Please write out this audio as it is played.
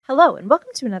Hello, and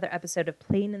welcome to another episode of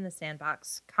Playing in the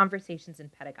Sandbox, Conversations in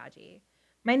Pedagogy.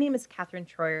 My name is Catherine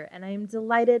Troyer, and I am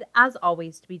delighted, as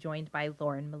always, to be joined by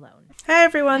Lauren Malone. Hi,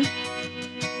 everyone.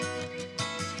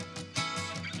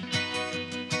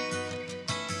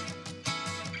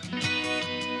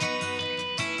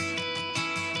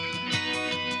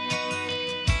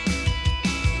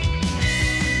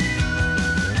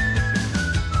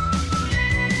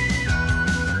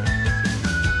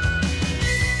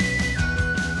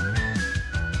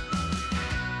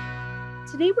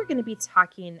 Today we're going to be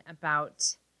talking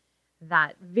about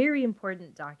that very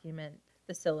important document,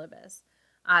 the syllabus.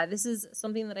 This is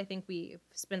something that I think we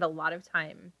spend a lot of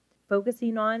time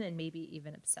focusing on and maybe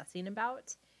even obsessing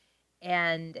about.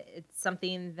 And it's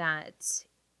something that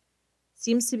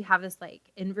seems to have this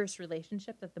inverse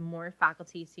relationship that the more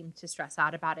faculty seem to stress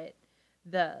out about it,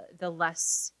 the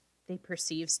less they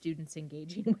perceive students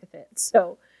engaging with it.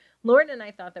 So Lauren and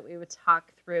I thought that we would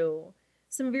talk through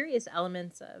some various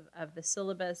elements of the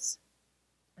syllabus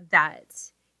that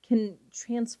can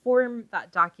transform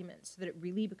that document so that it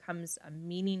really becomes a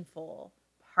meaningful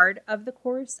part of the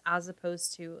course, as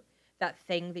opposed to that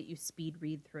thing that you speed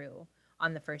read through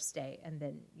on the first day and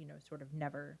then, sort of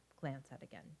never glance at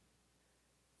again.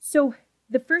 So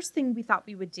the first thing we thought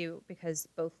we would do, because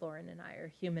both Lauren and I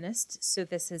are humanists, so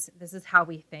this is how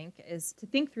we think, is to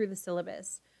think through the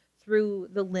syllabus through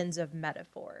the lens of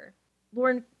metaphor.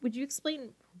 Lauren, would you explain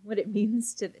what it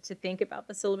means to think about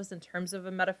the syllabus in terms of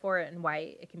a metaphor and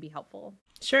why it can be helpful?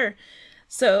 Sure.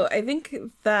 So I think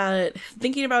that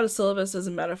thinking about a syllabus as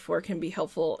a metaphor can be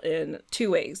helpful in two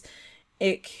ways.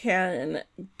 It can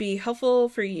be helpful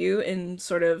for you in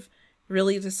sort of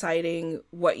really deciding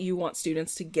what you want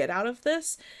students to get out of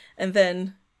this. And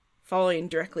then following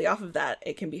directly off of that,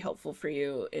 it can be helpful for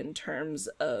you in terms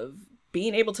of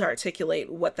being able to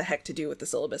articulate what the heck to do with the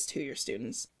syllabus to your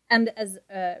students. And as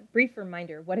a brief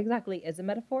reminder, what exactly is a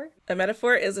metaphor? A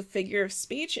metaphor is a figure of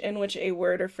speech in which a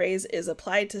word or phrase is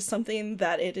applied to something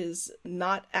that it is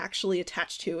not actually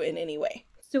attached to in any way.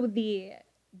 So the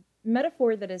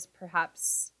metaphor that is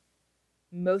perhaps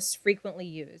most frequently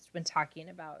used when talking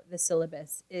about the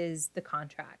syllabus is the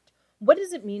contract. What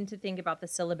does it mean to think about the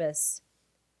syllabus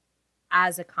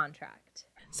as a contract?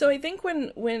 So I think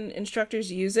when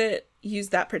instructors use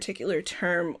that particular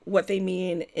term, what they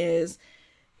mean is,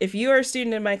 if you are a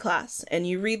student in my class and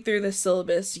you read through the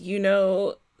syllabus, you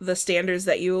know the standards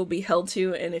that you will be held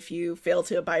to, and if you fail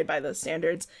to abide by those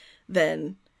standards,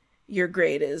 then your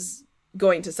grade is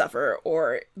going to suffer,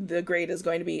 or the grade is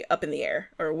going to be up in the air,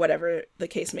 or whatever the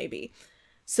case may be.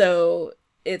 So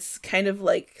it's kind of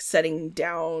like setting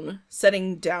down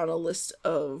a list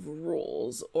of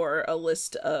rules or a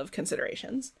list of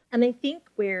considerations. And I think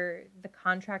where the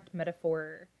contract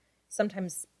metaphor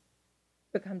sometimes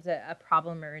becomes a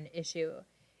problem or an issue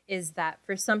is that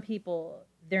for some people,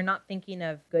 they're not thinking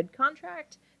of good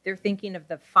contract. They're thinking of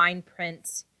the fine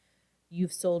print,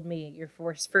 you've sold me your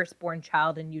firstborn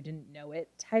child and you didn't know it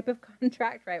type of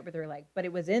contract, right? Where they're like, but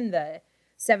it was in the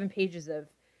 7 pages of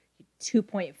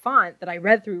 2-point font that I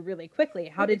read through really quickly.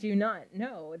 How did you not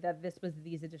know that this was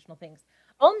these additional things?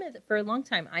 I'll admit that for a long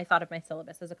time, I thought of my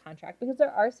syllabus as a contract because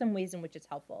there are some ways in which it's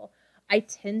helpful. I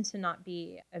tend to not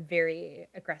be a very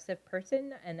aggressive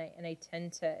person, and I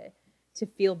tend to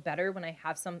feel better when I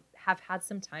have had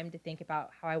some time to think about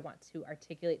how I want to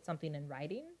articulate something in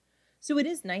writing. So it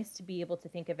is nice to be able to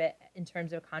think of it in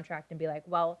terms of a contract and be like,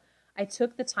 well, I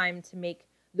took the time to make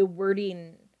the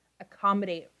wording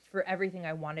accommodate for everything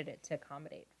I wanted it to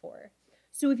accommodate for.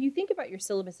 So if you think about your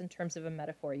syllabus in terms of a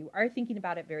metaphor, you are thinking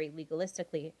about it very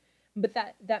legalistically, but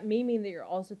that may mean that you're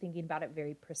also thinking about it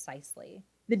very precisely.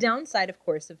 The downside, of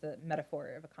course, of the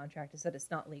metaphor of a contract is that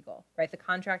it's not legal, right? The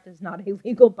contract is not a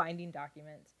legal binding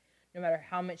document, no matter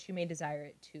how much you may desire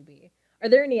it to be. Are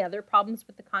there any other problems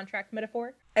with the contract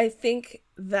metaphor? I think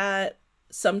that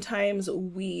sometimes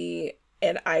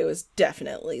and I was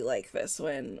definitely like this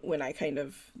when I kind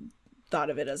of thought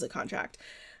of it as a contract.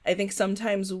 I think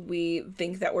sometimes we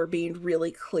think that we're being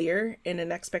really clear in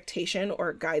an expectation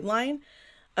or guideline,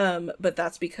 but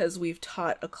that's because we've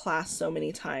taught a class so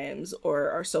many times or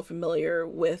are so familiar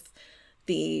with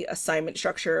the assignment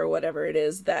structure or whatever it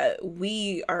is that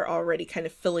we are already kind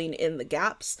of filling in the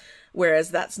gaps, whereas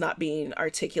that's not being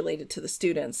articulated to the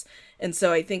students. And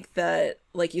so I think that,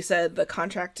 like you said, the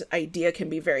contract idea can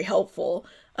be very helpful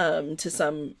to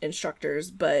some instructors,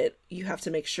 but you have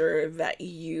to make sure that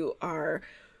you are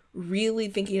really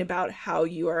thinking about how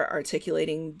you are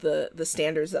articulating the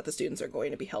standards that the students are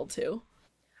going to be held to.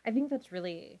 I think that's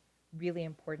really, really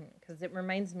important because it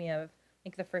reminds me of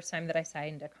Like the first time that I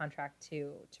signed a contract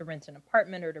to rent an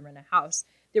apartment or to rent a house,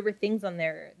 there were things on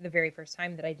there the very first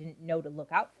time that I didn't know to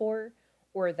look out for,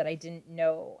 or that I didn't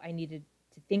know I needed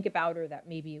to think about, or that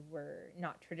maybe were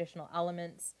not traditional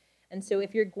elements. And so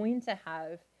if you're going to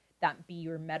have that be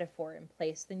your metaphor in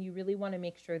place, then you really want to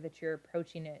make sure that you're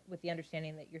approaching it with the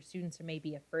understanding that your students are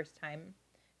maybe a first time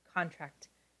contract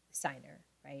signer,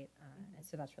 right? And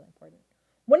so that's really important.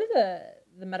 One of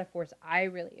the metaphors I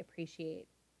really appreciate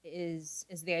is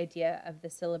the idea of the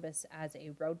syllabus as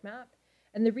a roadmap.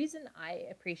 And the reason I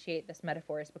appreciate this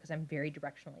metaphor is because I'm very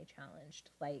directionally challenged.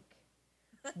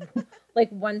 Like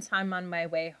one time on my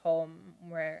way home,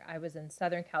 where I was in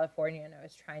Southern California and I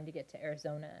was trying to get to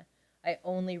Arizona, I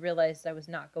only realized I was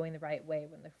not going the right way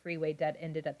when the freeway dead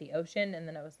ended at the ocean. And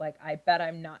then I was like, I bet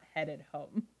I'm not headed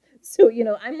home. So,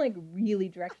 I'm like really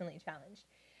directionally challenged.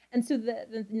 And so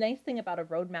the nice thing about a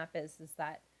roadmap is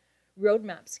that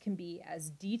roadmaps can be as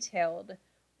detailed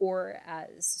or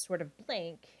as sort of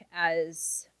blank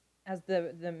as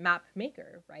the map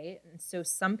maker, right? And so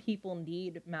some people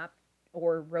need map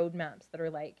or roadmaps that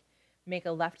are like, make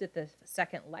a left at the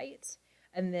second light,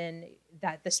 and then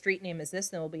that the street name is this,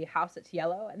 and there will be a house that's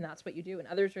yellow, and that's what you do. And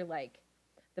others are like,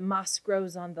 the moss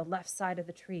grows on the left side of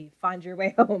the tree, find your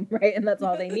way home, right? And that's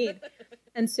all they need.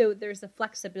 And so there's a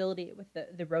flexibility with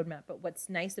the roadmap. But what's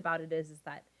nice about it is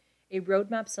that a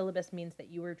roadmap syllabus means that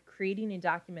you are creating a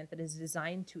document that is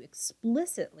designed to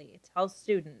explicitly tell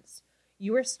students,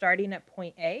 you are starting at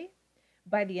point A.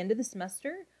 By the end of the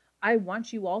semester, I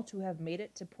want you all to have made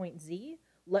it to point Z.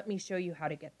 Let me show you how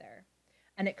to get there.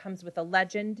 And it comes with a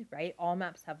legend, right? All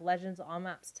maps have legends. All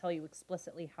maps tell you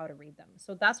explicitly how to read them.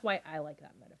 So that's why I like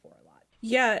that metaphor a lot.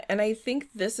 Yeah, and I think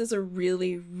this is a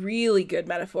really, really good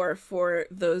metaphor for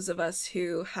those of us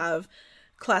who have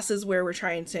classes where we're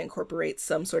trying to incorporate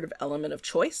some sort of element of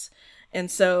choice. And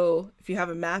so if you have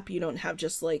a map, you don't have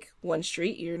just like one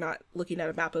street. You're not looking at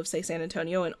a map of, say, San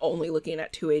Antonio and only looking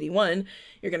at 281.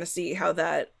 You're going to see how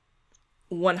that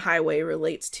one highway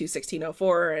relates to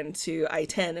 1604 and to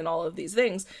I-10 and all of these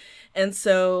things. And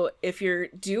so if you're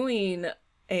doing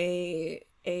a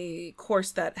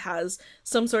course that has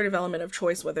some sort of element of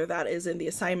choice, whether that is in the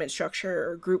assignment structure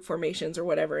or group formations or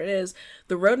whatever it is,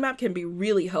 the roadmap can be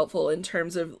really helpful in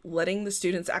terms of letting the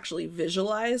students actually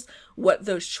visualize what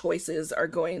those choices are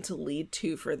going to lead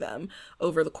to for them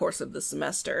over the course of the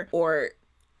semester. Or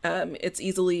it's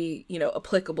easily,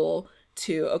 applicable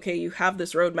to, okay, you have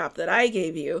this roadmap that I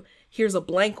gave you. Here's a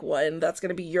blank one. That's going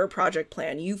to be your project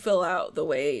plan. You fill out the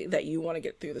way that you want to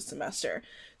get through the semester.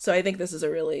 So I think this is a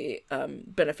really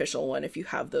beneficial one if you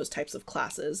have those types of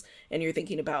classes and you're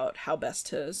thinking about how best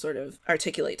to sort of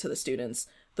articulate to the students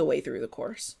the way through the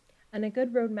course. And a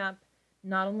good roadmap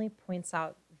not only points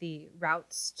out the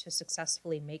routes to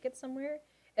successfully make it somewhere,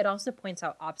 it also points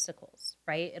out obstacles,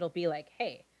 right? It'll be like,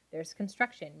 hey, there's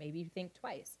construction. Maybe you think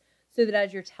twice. So that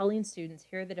as you're telling students,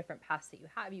 here are the different paths that you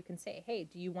have, you can say, hey,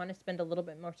 do you want to spend a little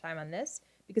bit more time on this?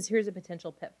 Because here's a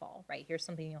potential pitfall, right? Here's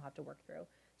something you'll have to work through.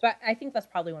 So I think that's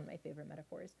probably one of my favorite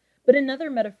metaphors. But another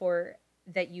metaphor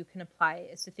that you can apply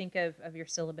is to think of your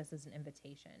syllabus as an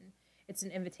invitation. It's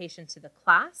an invitation to the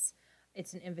class.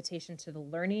 It's an invitation to the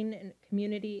learning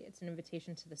community. It's an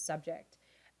invitation to the subject.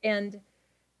 And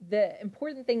the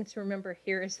important thing to remember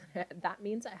here is that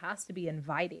means it has to be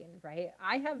inviting, right?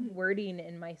 I have wording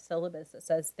in my syllabus that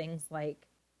says things like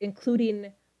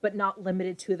including but not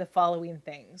limited to the following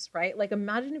things, right? Like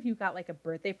imagine if you got like a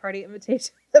birthday party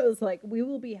invitation that was like, we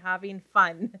will be having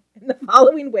fun in the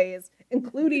following ways,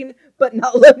 including but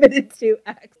not limited to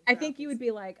X. I think you would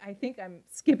be like, I think I'm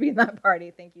skipping that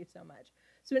party. Thank you so much.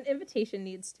 So an invitation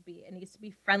needs to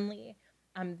be friendly.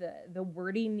 The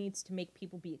wording needs to make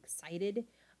people be excited.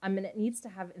 And it needs to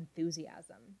have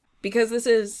enthusiasm. Because this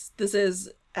is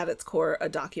at its core a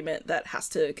document that has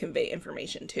to convey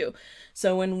information too.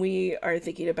 So when we are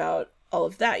thinking about all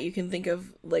of that, you can think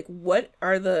of like what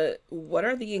are the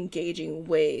engaging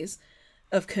ways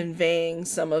of conveying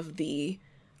some of the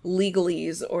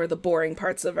legalese or the boring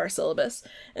parts of our syllabus.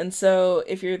 And so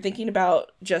if you're thinking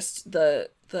about just the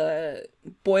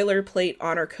boilerplate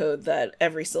honor code that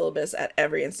every syllabus at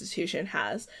every institution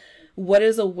has, what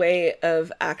is a way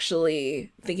of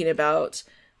actually thinking about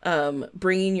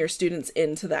bringing your students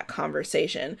into that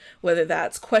conversation, whether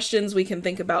that's questions we can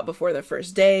think about before the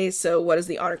first day. So what does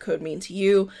the honor code mean to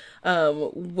you?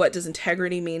 What does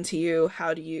integrity mean to you?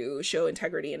 How do you show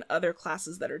integrity in other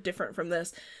classes that are different from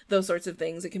this? Those sorts of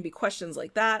things. It can be questions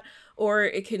like that, or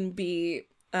it can be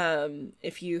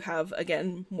if you have,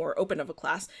 again, more open of a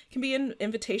class, can be an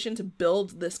invitation to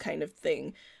build this kind of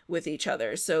thing with each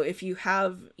other. So if you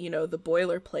have, the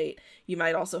boilerplate, you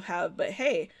might also have, but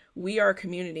hey, we are a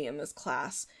community in this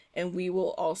class, and we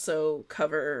will also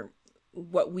cover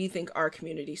what we think our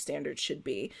community standards should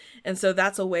be. And so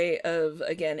that's a way of,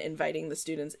 again, inviting the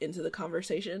students into the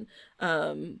conversation.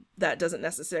 That doesn't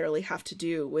necessarily have to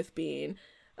do with being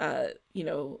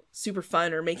super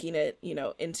fun or making it,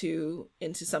 into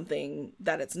something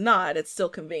that it's not. It's still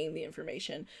conveying the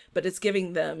information, but it's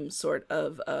giving them sort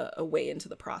of a way into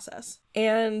the process.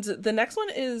 And the next one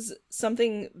is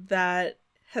something that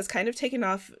has kind of taken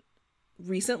off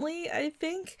recently, I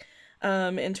think,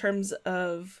 in terms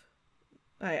of,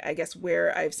 I guess,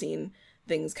 where I've seen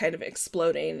things kind of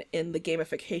exploding in the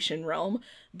gamification realm,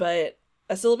 but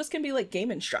a syllabus can be like game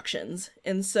instructions.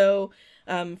 And so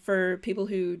for people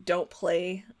who don't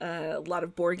play a lot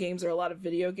of board games or a lot of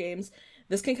video games,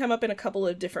 this can come up in a couple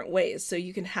of different ways. So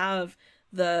you can have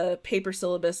the paper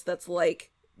syllabus that's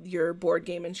like your board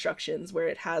game instructions, where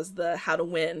it has the how to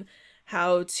win,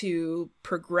 how to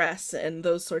progress, and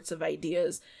those sorts of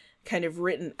ideas kind of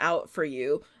written out for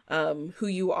you, who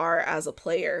you are as a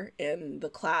player in the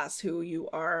class, who you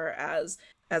are as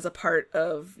a part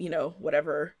of,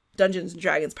 whatever Dungeons and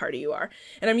Dragons party you are.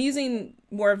 And I'm using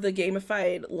more of the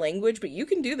gamified language, but you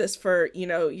can do this for,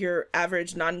 your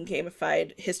average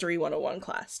non-gamified History 101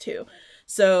 class too.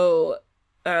 So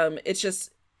it's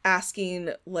just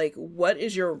asking, like, what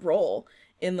is your role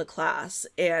in the class,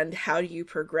 and how do you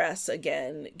progress,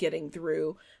 again, getting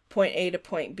through point A to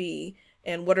point B,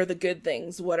 and what are the good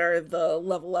things? What are the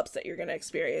level ups that you're going to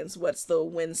experience? What's the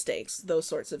win stakes? Those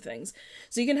sorts of things.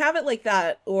 So you can have it like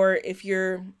that. Or if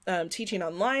you're teaching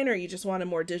online, or you just want a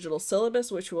more digital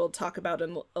syllabus, which we'll talk about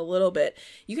in a little bit,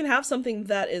 you can have something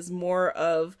that is more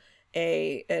of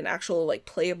an actual like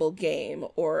playable game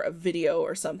or a video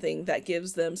or something that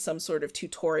gives them some sort of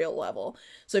tutorial level.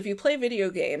 So if you play video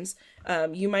games,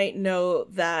 you might know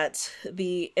that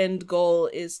the end goal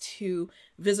is to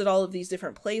visit all of these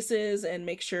different places and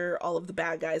make sure all of the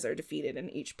bad guys are defeated in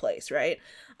each place, right?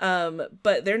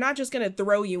 But they're not just going to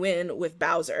throw you in with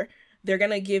Bowser. They're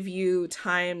going to give you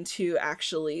time to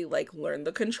actually like learn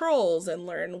the controls and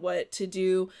learn what to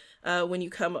do when you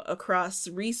come across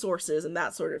resources and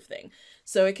that sort of thing.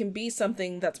 So it can be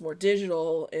something that's more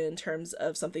digital in terms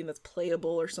of something that's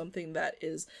playable, or something that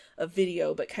is a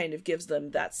video, but kind of gives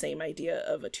them that same idea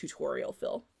of a tutorial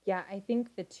feel. Yeah, I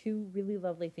think the two really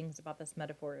lovely things about this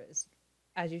metaphor is,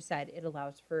 as you said, it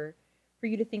allows for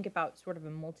you to think about sort of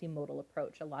a multimodal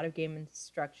approach. A lot of game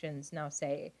instructions now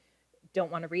say,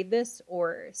 don't want to read this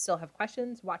or still have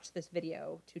questions, watch this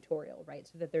video tutorial, right?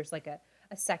 So that there's like a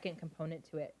second component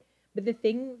to it. But the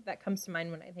thing that comes to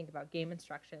mind when I think about game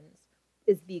instructions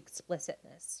is the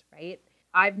explicitness, right?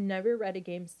 I've never read a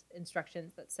game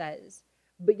instructions that says,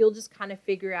 but you'll just kind of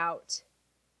figure out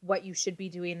what you should be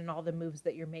doing and all the moves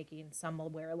that you're making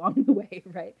somewhere along the way,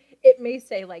 right? It may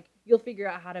say like, you'll figure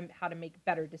out how to make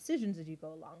better decisions as you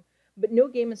go along. But no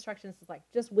game instructions is like,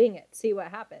 just wing it, see what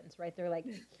happens, right? They're like,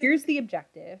 here's the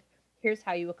objective. Here's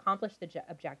how you accomplish the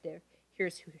objective.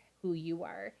 Here's who you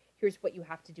are. Here's what you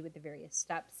have to do with the various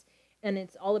steps. And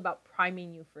it's all about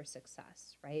priming you for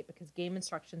success, right? Because game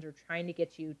instructions are trying to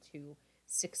get you to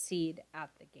succeed at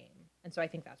the game. And so I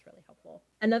think that's really helpful.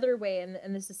 Another way,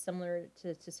 and this is similar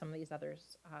to some of these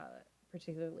others,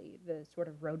 particularly the sort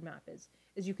of roadmap, is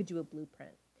you could do a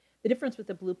blueprint. The difference with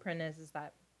the blueprint is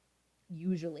that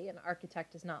usually an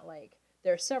architect is not like,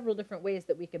 there are several different ways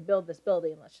that we can build this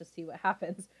building, let's just see what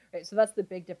happens, right? So that's the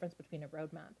big difference between a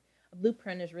roadmap. A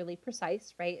blueprint is really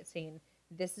precise, right? It's saying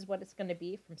this is what it's going to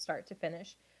be from start to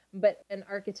finish. But an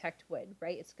architect would,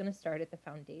 right? It's going to start at the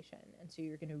foundation. And so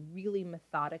you're going to really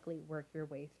methodically work your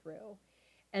way through.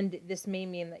 And this may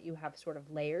mean that you have sort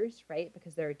of layers, right?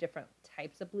 Because there are different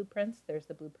types of blueprints. There's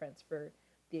the blueprints for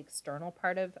the external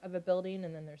part of a building,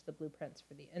 and then there's the blueprints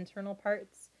for the internal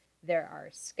parts. There are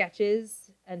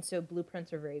sketches, and so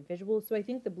blueprints are very visual. So I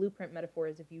think the blueprint metaphor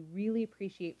is, if you really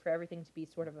appreciate for everything to be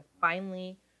sort of a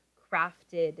finely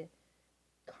crafted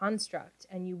construct,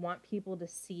 and you want people to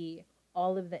see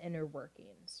all of the inner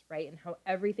workings, right? And how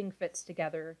everything fits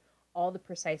together, all the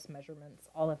precise measurements,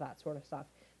 all of that sort of stuff,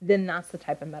 then that's the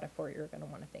type of metaphor you're going to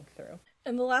want to think through.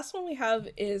 And the last one we have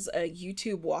is a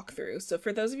YouTube walkthrough. So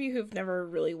for those of you who've never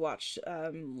really watched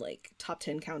like top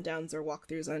 10 countdowns or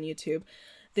walkthroughs on YouTube,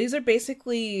 These are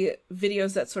basically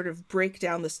videos that sort of break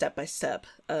down the step by step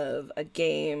of a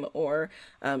game, or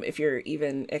if you're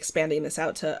even expanding this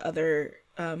out to other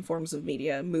forms of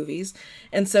media, movies.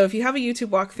 And so if you have a YouTube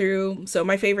walkthrough, so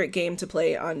my favorite game to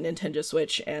play on Nintendo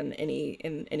Switch and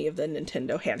in any of the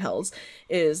Nintendo handhelds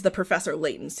is the Professor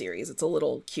Layton series. It's a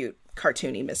little cute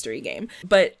cartoony mystery game.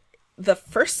 But the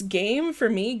first game for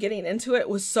me getting into it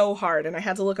was so hard, and I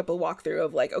had to look up a walkthrough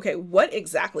of like, okay, what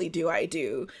exactly do I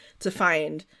do to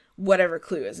find whatever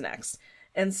clue is next?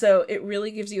 And so it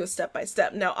really gives you a step by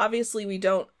step. Now, obviously, we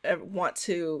don't want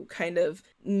to kind of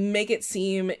make it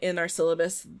seem in our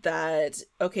syllabus that,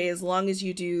 okay, as long as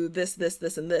you do this, this,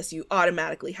 this, and this, you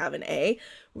automatically have an A.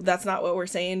 That's not what we're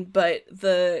saying. But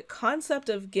the concept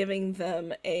of giving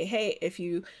them a, hey, if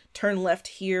you turn left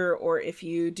here, or if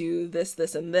you do this,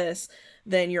 this, and this,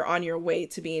 then you're on your way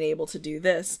to being able to do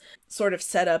this, sort of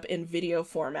set up in video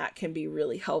format can be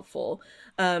really helpful.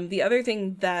 The other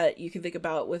thing that you can think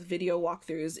about with video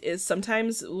walkthroughs is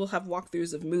sometimes we'll have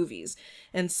walkthroughs of movies.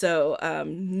 And so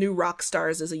New Rock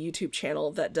Stars is a YouTube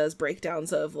channel that does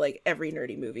breakdowns of like every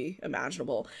nerdy movie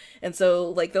imaginable. And so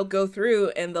like they'll go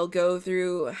through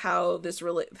how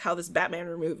this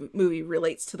Batman movie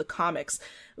relates to the comics,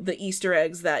 the Easter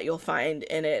eggs that you'll find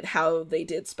in it, how they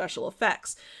did special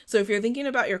effects. So if you're thinking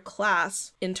about your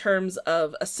class in terms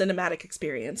of a cinematic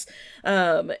experience,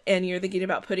 and you're thinking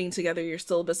about putting together your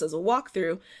syllabus as a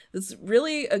walkthrough, it's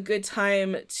really a good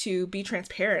time to be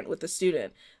transparent with the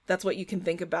student. That's what you can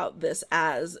think about this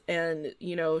as, and,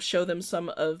 you know, show them some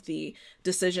of the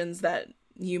decisions that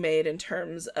you made in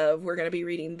terms of, we're going to be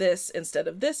reading this instead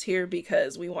of this here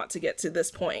because we want to get to this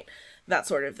point, that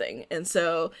sort of thing. And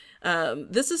so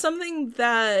this is something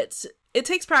that it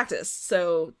takes practice.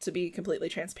 So to be completely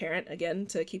transparent, again,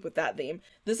 to keep with that theme,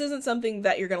 this isn't something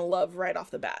that you're going to love right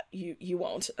off the bat. You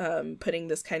won't. Putting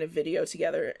this kind of video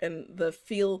together, and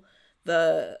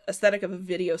the aesthetic of a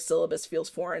video syllabus feels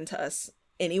foreign to us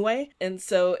anyway. And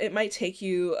so it might take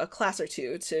you a class or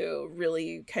two to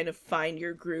really kind of find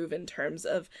your groove in terms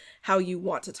of how you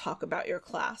want to talk about your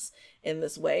class in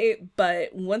this way.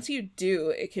 But once you do,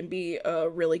 it can be a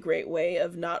really great way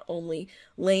of not only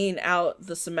laying out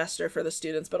the semester for the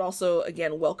students, but also,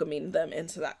 again, welcoming them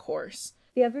into that course.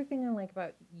 The other thing I like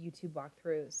about YouTube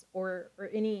walkthroughs, or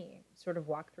any sort of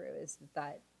walkthrough, is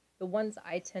that the ones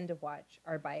I tend to watch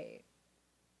are by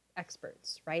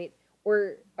experts, right?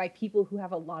 Or by people who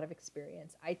have a lot of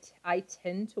experience. I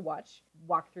tend to watch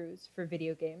walkthroughs for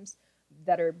video games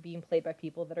that are being played by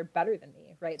people that are better than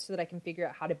me, right? So that I can figure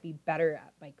out how to be better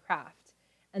at my craft.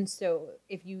 And so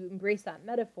if you embrace that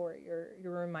metaphor, you're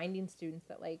reminding students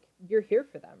that, like, you're here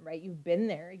for them, right? You've been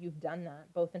there, you've done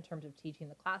that, both in terms of teaching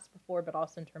the class before, but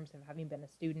also in terms of having been a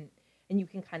student. And you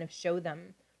can kind of show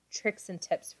them tricks and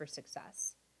tips for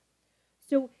success.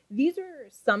 So these are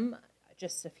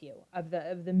just a few of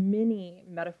the many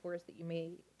metaphors that you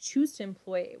may choose to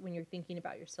employ when you're thinking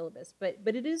about your syllabus. But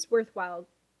it is worthwhile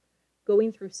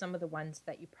going through some of the ones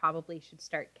that you probably should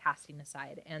start casting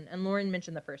aside. And Lauren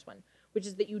mentioned the first one, which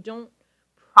is that you don't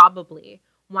probably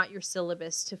want your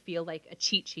syllabus to feel like a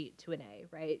cheat sheet to an A,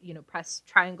 right? You know, press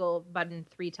triangle button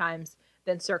 3 times,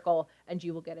 then circle, and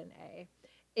you will get an A.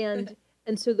 And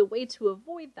so the way to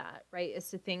avoid that, right, is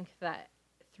to think that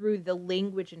through the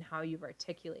language and how you've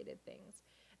articulated things,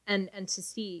 and to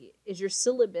see, is your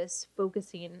syllabus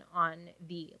focusing on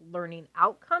the learning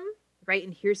outcome, right?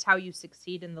 And here's how you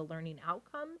succeed in the learning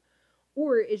outcome.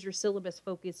 Or is your syllabus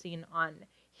focusing on,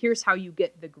 here's how you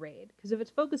get the grade? Because if it's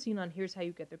focusing on here's how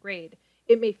you get the grade,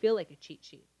 it may feel like a cheat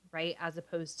sheet, right? As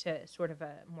opposed to sort of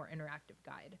a more interactive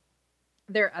guide.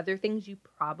 There are other things you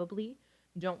probably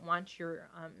don't want your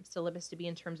syllabus to be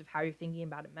in terms of how you're thinking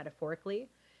about it metaphorically.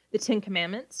 The 10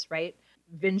 Commandments, right?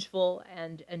 Vengeful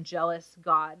and jealous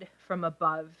God from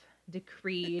above,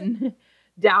 decreeing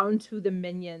down to the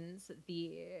minions,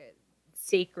 the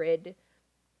sacred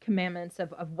commandments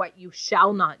of what you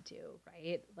shall not do,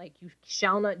 right? Like, you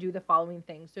shall not do the following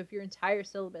things. So if your entire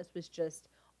syllabus was just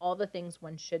all the things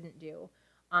one shouldn't do,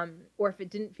 or if it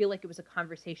didn't feel like it was a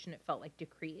conversation, it felt like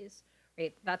decrees,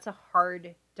 right? That's a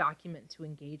hard document to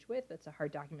engage with. That's a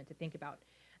hard document to think about.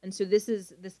 And so this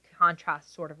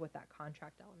contrasts sort of with that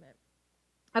contract element.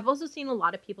 I've also seen a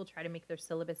lot of people try to make their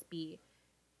syllabus be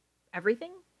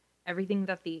everything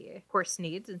that the course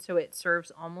needs. And so it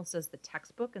serves almost as the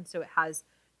textbook. And so it has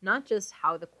not just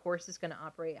how the course is going to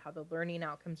operate, how the learning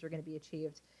outcomes are going to be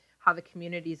achieved, how the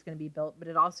community is going to be built, but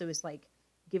it also is like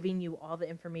giving you all the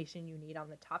information you need on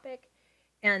the topic.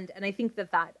 And I think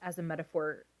that as a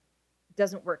metaphor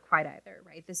doesn't work quite either,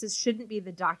 right? Shouldn't be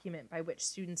the document by which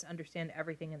students understand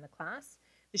everything in the class.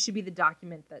 This should be the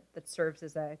document that serves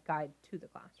as a guide to the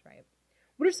class, right?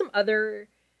 What are some other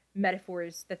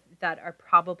metaphors that are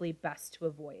probably best to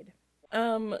avoid?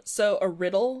 So a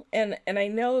riddle, and I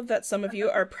know that some of you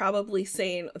are probably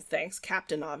saying, thanks,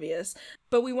 Captain Obvious,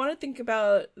 but we want to think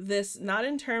about this not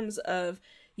in terms of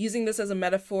using this as a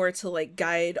metaphor to like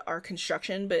guide our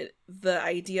construction, but the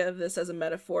idea of this as a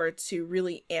metaphor to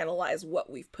really analyze what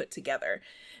we've put together.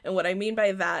 And what I mean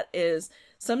by that is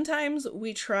sometimes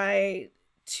we try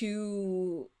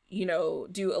to,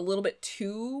 do a little bit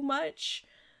too much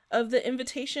of the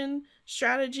invitation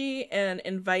strategy and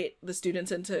invite the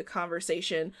students into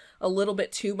conversation a little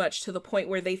bit too much to the point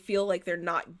where they feel like they're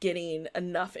not getting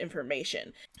enough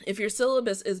information. If your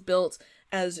syllabus is built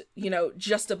as,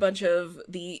 just a bunch of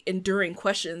the enduring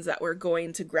questions that we're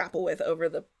going to grapple with over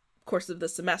the course of the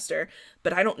semester,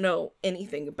 but I don't know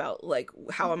anything about like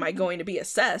how am I going to be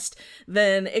assessed,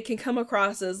 then it can come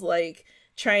across as like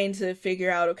trying to figure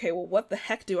out, okay, well, what the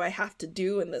heck do I have to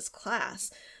do in this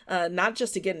class? Not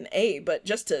just to get an A, but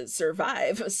just to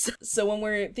survive. So when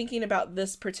we're thinking about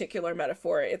this particular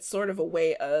metaphor, it's sort of a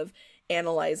way of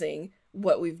analyzing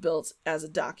what we've built as a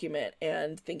document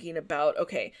and thinking about,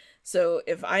 okay, so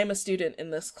if I'm a student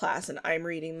in this class and I'm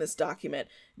reading this document,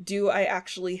 do I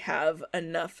actually have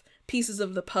enough pieces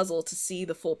of the puzzle to see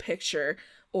the full picture,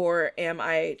 or am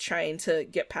I trying to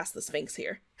get past the Sphinx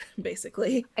here,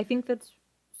 basically? I think that's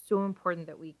so important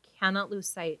that we cannot lose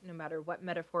sight, no matter what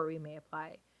metaphor we may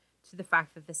apply, to the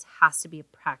fact that this has to be a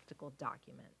practical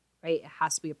document, right? It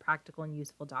has to be a practical and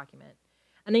useful document.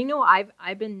 And I know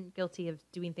I've been guilty of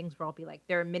doing things where I'll be like,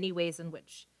 there are many ways in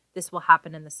which this will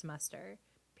happen in the semester,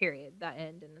 period, that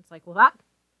end. And it's like, well,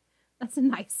 that's a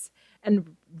nice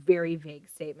and very vague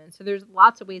statement. So there's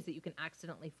lots of ways that you can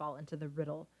accidentally fall into the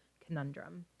riddle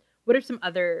conundrum. What are some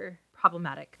other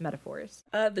problematic metaphors?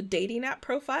 The dating app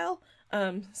profile.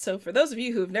 So for those of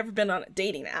you who have never been on a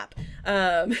dating app,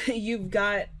 you've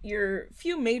got your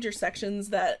few major sections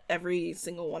that every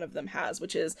single one of them has,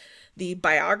 which is the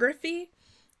biography,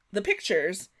 the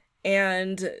pictures,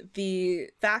 and the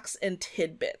facts and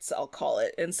tidbits, I'll call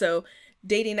it. And so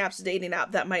dating apps to dating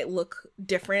app, that might look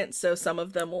different. So some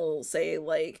of them will say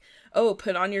like, oh,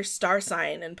 put on your star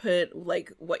sign and put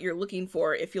like what you're looking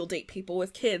for if you'll date people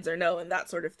with kids or no, and that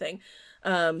sort of thing.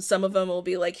 Some of them will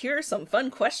be like, here are some fun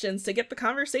questions to get the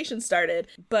conversation started.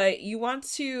 But you want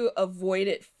to avoid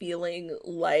it feeling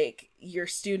like your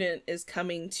student is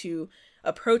coming to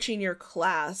approaching your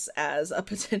class as a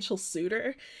potential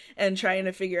suitor and trying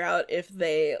to figure out if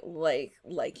they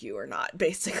like you or not,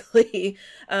 basically,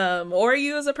 or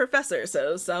you as a professor.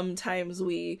 So sometimes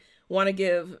we want to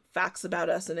give facts about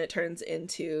us and it turns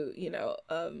into,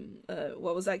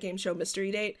 what was that game show,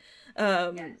 Mystery Date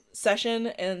session.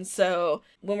 And so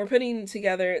when we're putting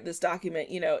together this document,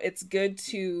 it's good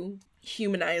to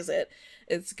humanize it.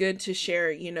 It's good to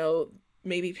share,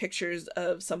 maybe pictures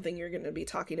of something you're going to be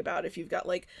talking about. If you've got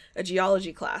like a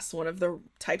geology class, one of the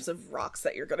types of rocks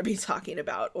that you're going to be talking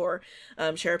about, or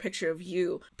share a picture of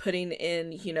you putting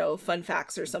in, fun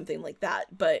facts or something like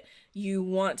that. But you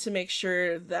want to make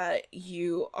sure that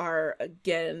you are,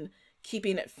 again,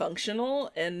 keeping it functional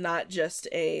and not just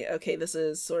okay, this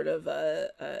is sort of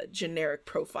a generic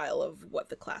profile of what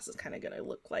the class is kind of going to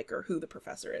look like or who the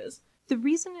professor is. The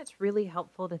reason it's really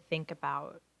helpful to think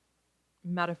about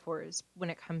metaphors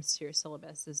when it comes to your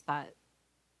syllabus is that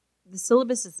the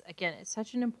syllabus is, again, it's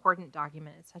such an important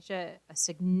document. It's such a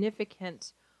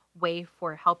significant way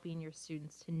for helping your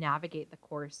students to navigate the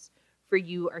course, for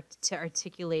you to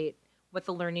articulate what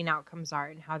the learning outcomes are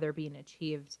and how they're being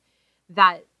achieved,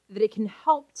 that it can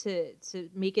help to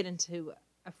make it into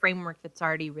a framework that's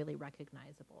already really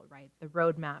recognizable, right? The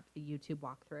roadmap, the YouTube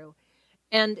walkthrough.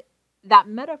 And that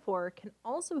metaphor can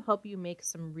also help you make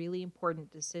some really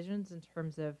important decisions in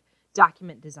terms of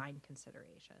document design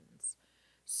considerations.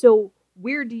 So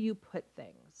where do you put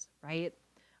things, right?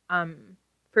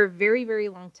 For a very, very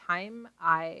long time,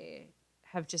 I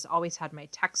have just always had my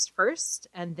text first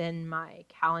and then my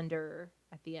calendar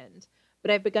at the end. But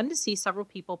I've begun to see several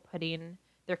people putting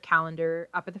their calendar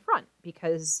up at the front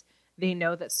because they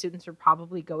know that students are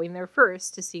probably going there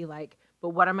first to see like, but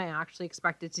what am I actually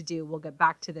expected to do? We'll get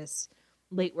back to this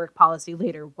late work policy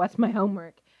later. What's my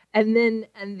homework? And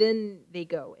then they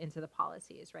go into the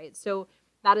policies, right? So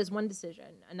that is one decision.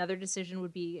 Another decision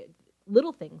would be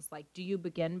little things like, do you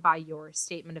begin by your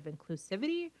statement of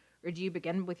inclusivity or do you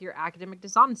begin with your academic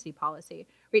dishonesty policy,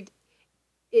 right?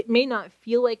 It may not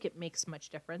feel like it makes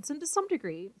much difference. And to some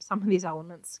degree, some of these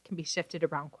elements can be shifted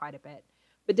around quite a bit.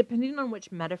 But depending on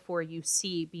which metaphor you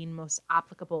see being most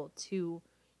applicable to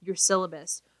your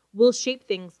syllabus will shape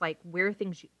things like where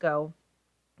things go,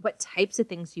 what types of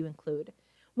things you include.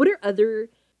 What are other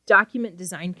document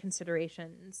design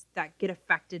considerations that get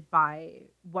affected by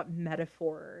what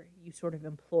metaphor you sort of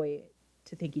employ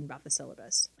to thinking about the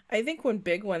syllabus. I think one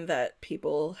big one that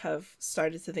people have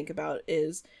started to think about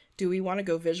is, do we want to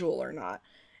go visual or not?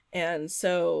 And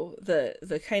so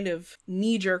the kind of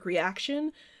knee-jerk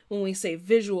reaction when we say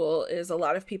visual is a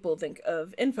lot of people think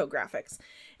of infographics.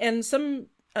 And some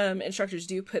instructors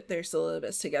do put their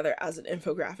syllabus together as an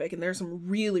infographic, and there's some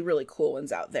really, really cool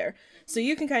ones out there. So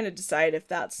you can kind of decide if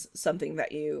that's something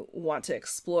that you want to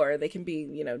explore. They can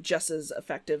be, just as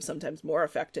effective, sometimes more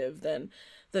effective than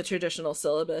the traditional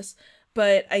syllabus.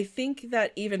 But I think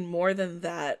that even more than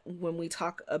that, when we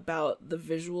talk about the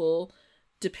visual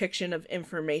depiction of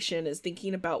information, is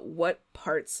thinking about what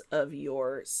parts of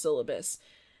your syllabus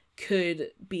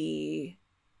could be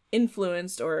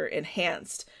influenced or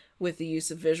enhanced with the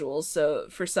use of visuals. So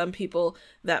for some people,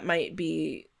 that might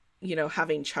be,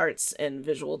 having charts and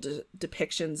visual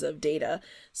depictions of data.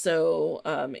 So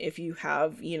if you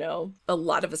have, a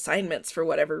lot of assignments for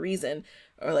whatever reason,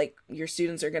 or like your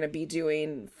students are going to be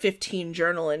doing 15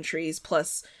 journal entries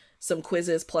plus some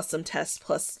quizzes plus some tests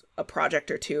plus a project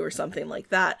or two or something like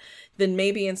that, then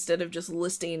maybe instead of just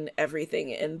listing everything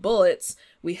in bullets,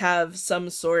 we have some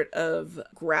sort of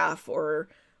graph or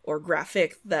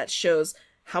graphic that shows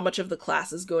how much of the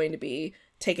class is going to be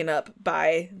taken up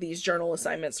by these journal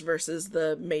assignments versus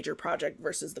the major project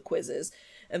versus the quizzes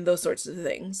and those sorts of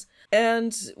things.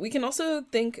 And we can also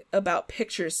think about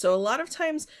pictures. So a lot of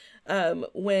times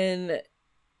when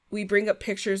we bring up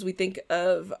pictures, we think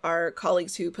of our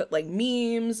colleagues who put like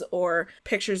memes or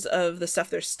pictures of the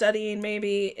stuff they're studying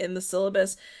maybe in the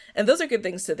syllabus. And those are good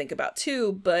things to think about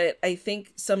too. But I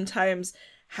think sometimes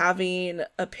having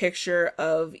a picture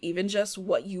of even just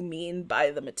what you mean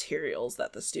by the materials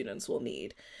that the students will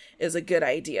need is a good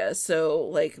idea. So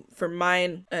like for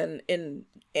mine, and in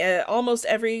almost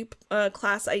every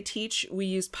class I teach, we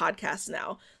use podcasts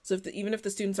now. So even if the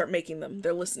students aren't making them,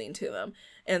 they're listening to them.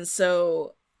 And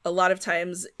so a lot of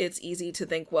times it's easy to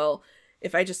think, well,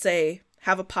 if I just say,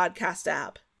 have a podcast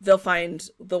app, they'll find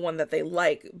the one that they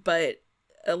like. But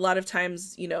a lot of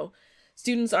times,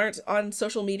 students aren't on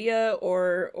social media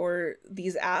or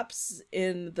these apps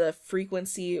in the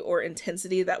frequency or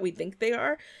intensity that we think they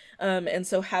are. And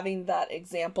so having that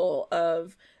example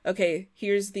of, okay,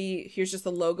 here's just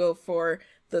the logo for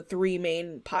the 3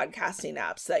 main podcasting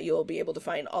apps that you'll be able to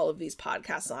find all of these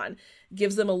podcasts on,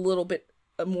 gives them a little bit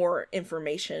more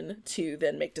information to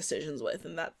then make decisions with,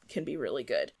 and that can be really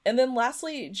good. And then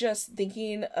lastly, just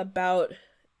thinking about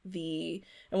and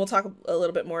we'll talk a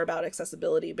little bit more about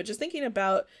accessibility, but just thinking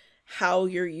about how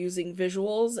you're using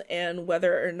visuals and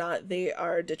whether or not they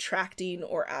are detracting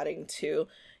or adding to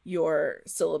your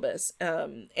syllabus.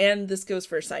 And this goes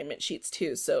for assignment sheets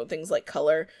too. So things like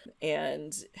color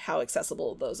and how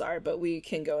accessible those are, but we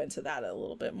can go into that a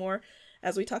little bit more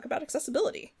as we talk about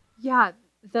accessibility. Yeah.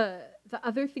 The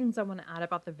other things I want to add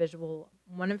about the visual,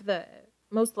 one of the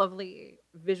most lovely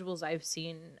visuals I've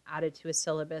seen added to a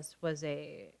syllabus was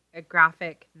a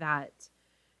graphic that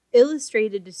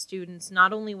illustrated to students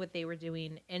not only what they were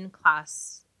doing in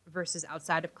class versus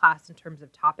outside of class in terms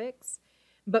of topics,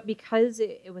 but because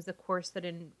it was a course that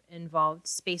involved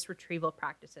space retrieval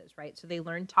practices, right? So they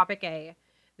learned topic A,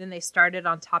 then they started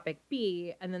on topic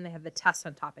B, and then they had the test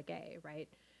on topic A, right?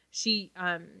 She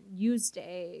used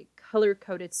a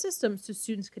color-coded system so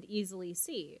students could easily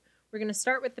see. We're going to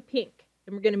start with the pink,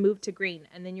 then we're going to move to green,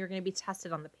 and then you're going to be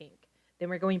tested on the pink. Then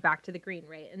we're going back to the green,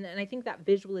 right? And I think that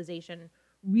visualization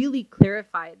really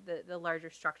clarified the larger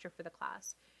structure for the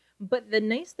class. But the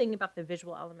nice thing about the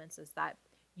visual elements is that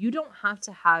you don't have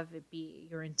to have it be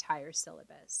your entire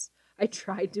syllabus. I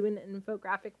tried doing an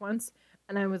infographic once,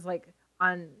 and I was like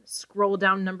on scroll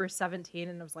down number 17,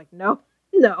 and I was like, no,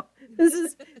 this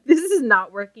is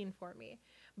not working for me.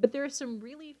 But there are some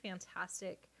really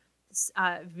fantastic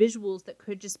visuals that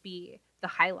could just be the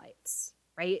highlights,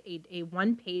 right? A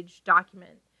one-page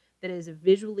document that is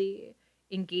visually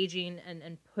engaging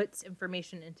and puts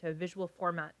information into a visual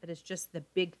format that is just the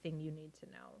big thing you need to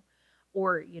know,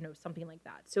 or something like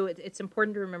that. So it's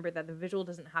important to remember that the visual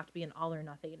doesn't have to be an all or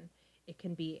nothing. It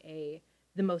can be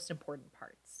the most important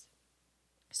parts.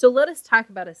 So let us talk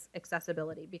about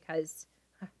accessibility, because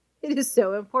it is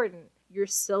so important. Your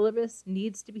syllabus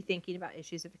needs to be thinking about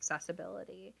issues of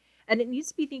accessibility, and it needs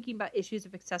to be thinking about issues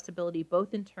of accessibility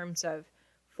both in terms of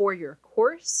for your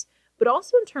course, but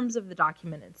also in terms of the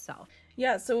document itself.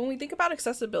 Yeah, so when we think about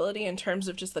accessibility in terms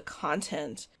of just the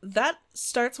content, that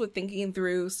starts with thinking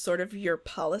through sort of your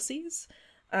policies.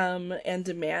 and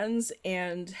demands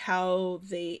and how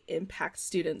they impact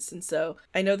students. And so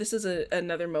I know this is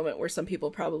another moment where some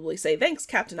people probably say, thanks,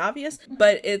 Captain Obvious,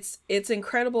 but it's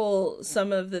incredible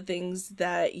some of the things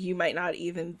that you might not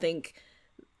even think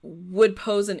would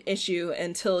pose an issue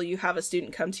until you have a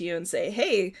student come to you and say,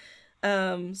 hey,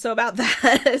 so about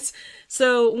that.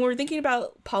 So when we're thinking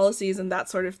about policies and that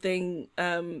sort of thing,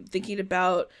 thinking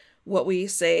about what we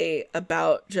say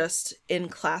about just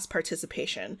in-class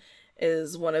participation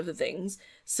is one of the things.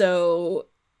 So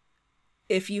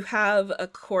if you have a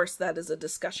course that is a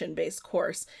discussion-based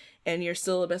course and your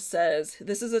syllabus says,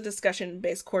 this is a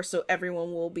discussion-based course, so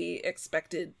everyone will be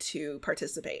expected to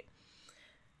participate.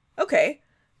 Okay,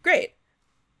 great.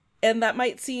 And that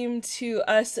might seem to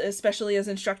us, especially as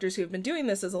instructors who've been doing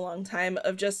this as a long time,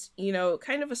 of just,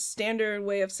 kind of a standard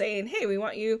way of saying, hey, we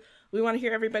want to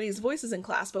hear everybody's voices in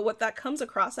class. But what that comes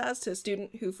across as to a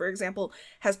student who, for example,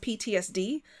 has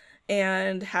PTSD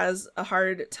and has a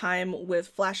hard time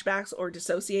with flashbacks or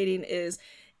dissociating is,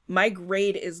 my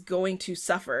grade is going to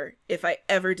suffer if I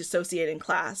ever dissociate in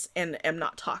class and am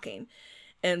not talking.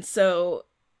 And so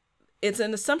it's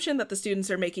an assumption that the students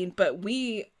are making, but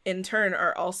we in turn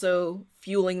are also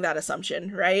fueling that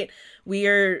assumption, right? We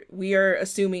are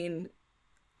assuming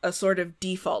a sort of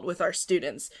default with our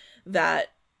students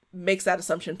that makes that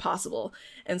assumption possible.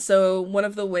 And so one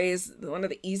of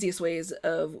the easiest ways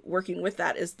of working with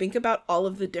that is think about all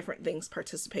of the different things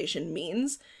participation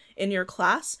means in your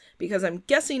class, because I'm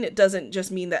guessing it doesn't just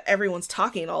mean that everyone's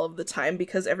talking all of the time,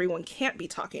 because everyone can't be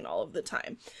talking all of the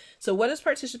time. So what does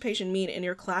participation mean in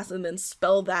your class? And then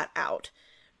spell that out.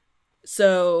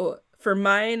 So for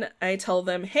mine, I tell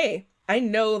them, hey, I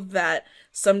know that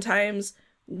sometimes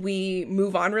we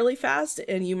move on really fast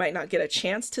and you might not get a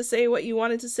chance to say what you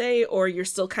wanted to say, or you're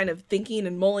still kind of thinking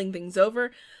and mulling things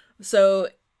over. So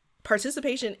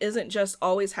participation isn't just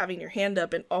always having your hand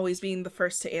up and always being the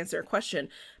first to answer a question.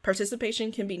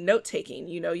 Participation can be note-taking.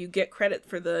 You get credit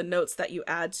for the notes that you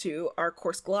add to our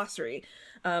course glossary.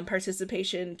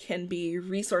 Participation can be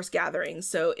resource gathering.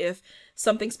 So if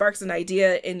something sparks an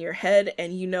idea in your head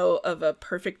and you know of a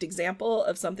perfect example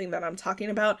of something that I'm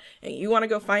talking about and you want to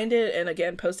go find it and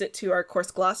again post it to our course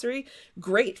glossary,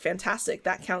 great, fantastic,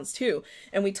 that counts too.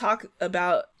 And we talk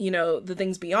about, the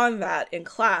things beyond that in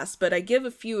class, but I give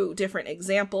a few different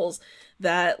examples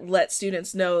that let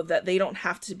students know that they don't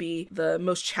have to be the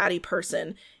most chatty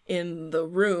person in the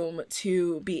room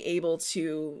to be able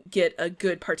to get a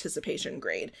good participation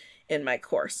grade in my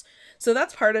course. So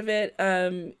that's part of it.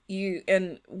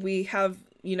 We have,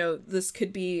 this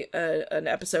could be an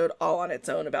episode all on its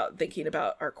own about thinking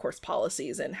about our course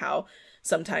policies and how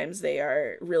sometimes they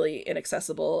are really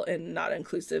inaccessible and not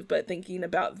inclusive, but thinking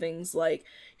about things like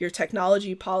your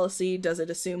technology policy. Does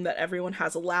it assume that everyone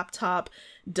has a laptop?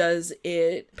 Does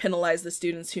it penalize the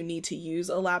students who need to use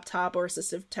a laptop or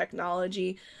assistive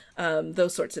technology?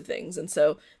 Those sorts of things. And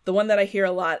so the one that I hear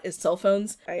a lot is cell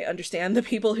phones. I understand the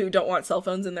people who don't want cell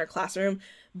phones in their classroom,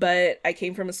 but I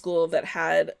came from a school that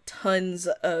had tons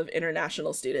of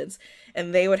international students,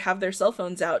 and they would have their cell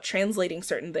phones out translating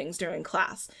certain things during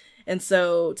class. And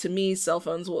so to me, cell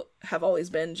phones have always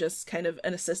been just kind of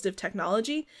an assistive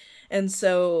technology. And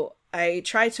so I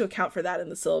try to account for that in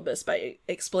the syllabus by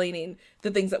explaining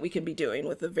the things that we can be doing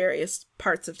with the various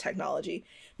parts of technology.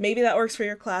 Maybe that works for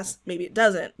your class, maybe it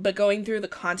doesn't, but going through the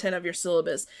content of your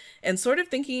syllabus and sort of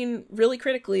thinking really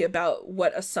critically about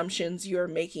what assumptions you're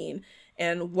making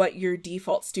and what your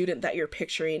default student that you're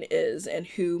picturing is and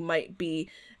who might be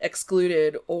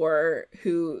excluded or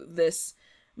who this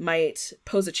might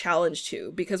pose a challenge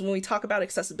to. Because when we talk about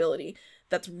accessibility,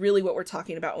 that's really what we're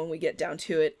talking about when we get down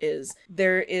to it, is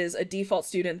there is a default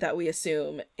student that we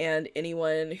assume, and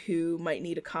anyone who might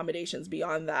need accommodations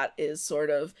beyond that is sort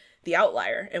of the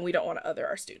outlier, and we don't want to other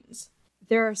our students.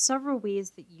 There are several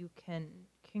ways that you can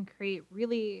create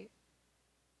really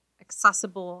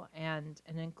accessible and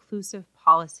inclusive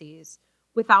policies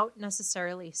without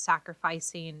necessarily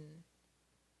sacrificing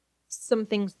some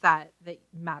things that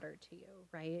matter to you,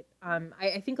 right?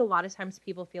 I think a lot of times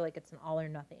people feel like it's an all or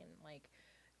nothing. Like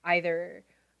either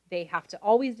they have to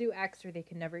always do X or they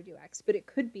can never do X. But it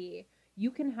could be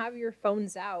you can have your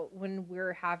phones out when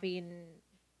we're having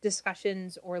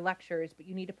discussions or lectures, but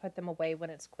you need to put them away when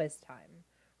it's quiz time,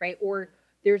 right? Or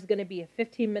there's going to be a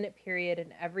 15-minute period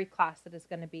in every class that is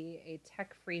going to be a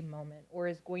tech-free moment or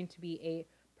is going to be a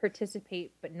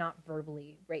participate but not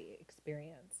verbally right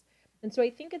experience. And so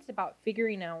I think it's about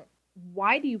figuring out,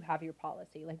 why do you have your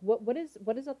policy? Like what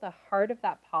is at the heart of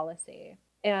that policy?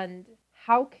 And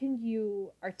how can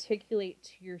you articulate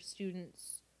to your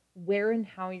students where and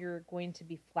how you're going to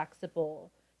be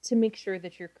flexible to make sure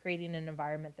that you're creating an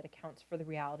environment that accounts for the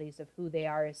realities of who they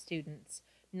are as students,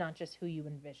 not just who you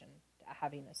envision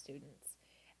having as students.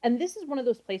 And this is one of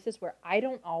those places where I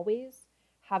don't always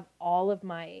have all of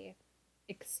my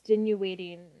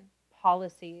extenuating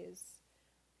policies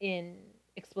in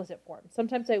explicit form.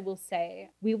 Sometimes I will say,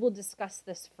 we will discuss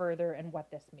this further and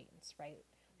what this means, right?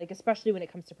 Like, especially when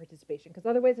it comes to participation, because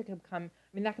otherwise it could become,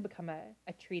 that could become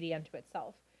a treaty unto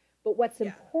itself. But what's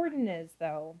important is,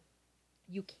 though,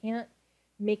 you can't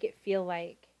make it feel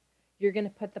like you're going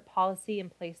to put the policy in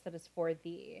place that is for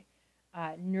the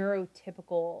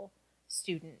neurotypical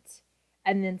student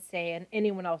and then say, and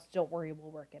anyone else, don't worry,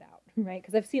 we'll work it out, right?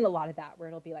 Because I've seen a lot of that where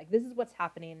it'll be like, this is what's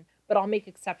happening, but I'll make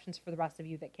exceptions for the rest of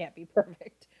you that can't be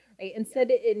perfect, right? Instead,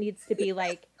 it needs to be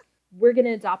like, we're going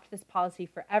to adopt this policy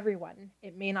for everyone.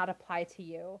 It may not apply to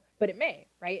you, but it may,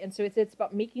 right? And so it's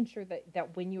about making sure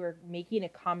that when you are making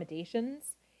accommodations,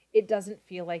 it doesn't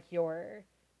feel like you're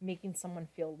making someone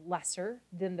feel lesser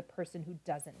than the person who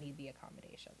doesn't need the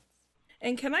accommodations.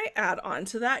 And can I add on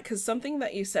to that? Because something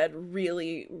that you said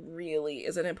really, really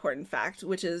is an important fact,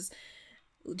 which is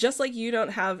just like you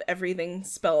don't have everything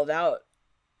spelled out,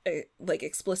 like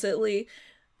explicitly,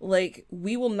 like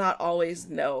we will not always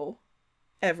know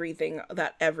everything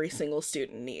that every single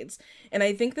student needs. And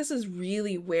I think this is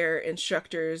really where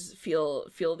instructors feel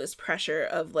this pressure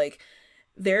of like,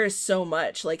 there is so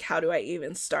much, like, how do I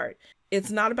even start? It's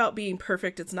not about being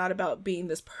perfect. It's not about being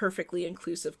this perfectly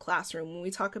inclusive classroom. When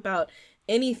we talk about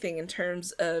anything in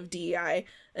terms of DEI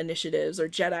initiatives or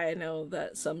JEDI, I know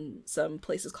that some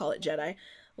places call it JEDI,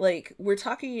 like we're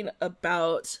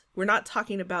not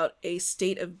talking about a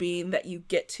state of being that you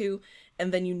get to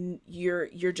and then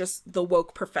you're just the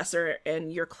woke professor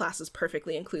and your class is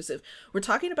perfectly inclusive. We're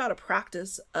talking about a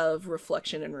practice of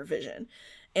reflection and revision.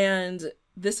 And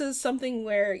this is something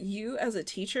where you as a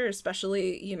teacher,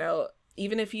 especially,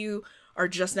 even if you are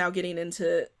just now getting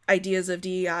into ideas of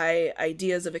DEI,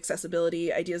 ideas of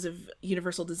accessibility, ideas of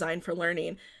universal design for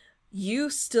learning, you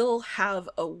still have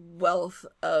a wealth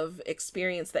of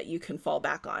experience that you can fall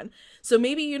back on. So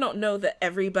maybe you don't know that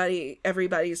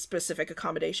everybody's specific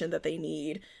accommodation that they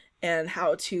need and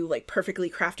how to like perfectly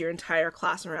craft your entire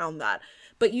class around that.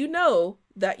 But you know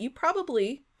that you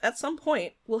probably at some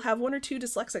point will have 1 or 2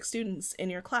 dyslexic students in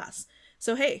your class.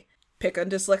 So hey, pick a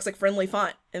dyslexic friendly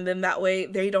font, and then that way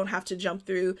they don't have to jump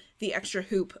through the extra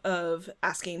hoop of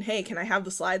asking, hey, can I have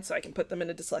the slides so I can put them in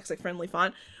a dyslexic friendly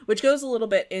font, which goes a little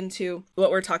bit into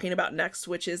what we're talking about next,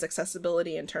 which is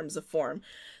accessibility in terms of form.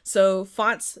 So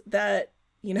fonts that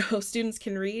students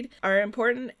can read are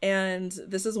important, and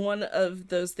this is one of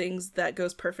those things that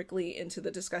goes perfectly into the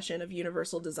discussion of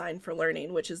universal design for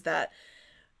learning, which is that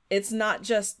it's not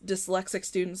just dyslexic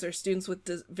students or students with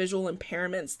visual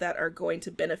impairments that are going to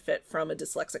benefit from a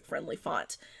dyslexic friendly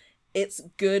font. It's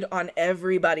good on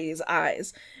everybody's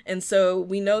eyes. And so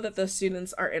we know that those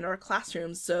students are in our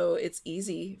classrooms, so it's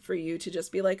easy for you to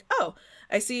just be like, oh,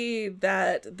 I see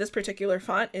that this particular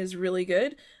font is really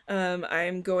good.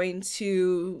 I'm going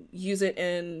to use it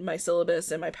in my syllabus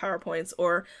and my PowerPoints,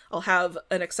 or I'll have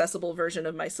an accessible version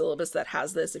of my syllabus that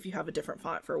has this if you have a different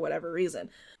font for whatever reason.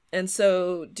 And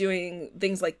so doing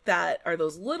things like that are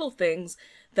those little things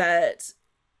that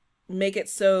make it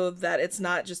so that it's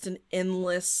not just an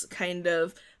endless kind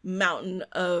of mountain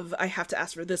of I have to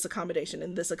ask for this accommodation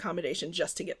and this accommodation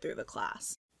just to get through the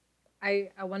class. I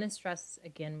want to stress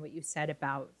again what you said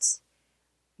about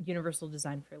universal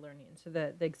design for learning. So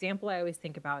the example I always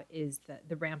think about is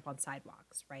the ramp on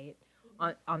sidewalks, right?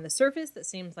 On the surface, that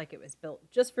seems like it was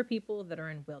built just for people that are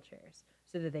in wheelchairs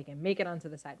so that they can make it onto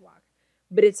the sidewalk.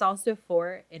 But it's also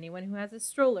for anyone who has a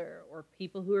stroller, or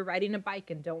people who are riding a bike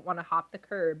and don't want to hop the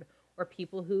curb, or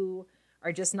people who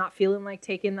are just not feeling like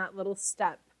taking that little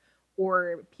step,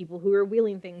 or people who are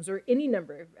wheeling things, or any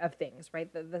number of things,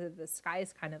 right? The sky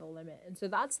is kind of the limit. And so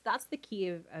that's the key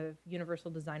of universal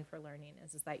design for learning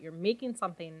is that you're making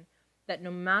something that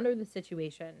no matter the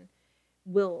situation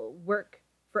will work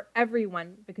for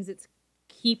everyone, because it's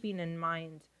keeping in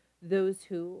mind those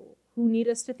who need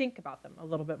us to think about them a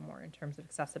little bit more in terms of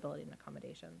accessibility and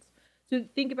accommodations. So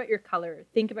think about your color,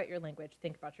 think about your language,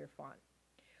 think about your font.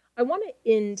 I want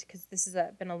to end, because this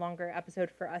has been a longer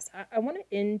episode for us, I want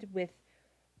to end with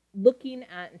looking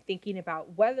at and thinking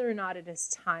about whether or not it is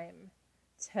time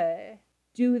to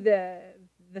do the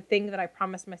thing that I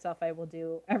promised myself I will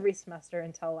do every semester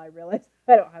until I realize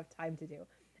I don't have time to do.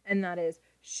 And that is,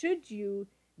 should you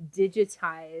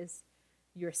digitize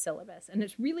your syllabus? And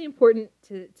it's really important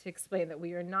to explain that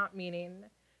we are not meaning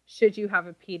should you have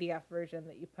a PDF version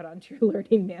that you put onto your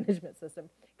learning management system,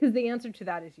 because the answer to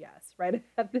that is yes, right?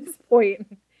 At this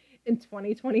point in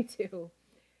 2022,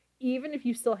 even if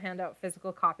you still hand out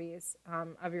physical copies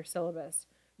of your syllabus,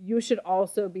 you should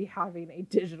also be having a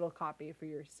digital copy for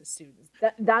your students.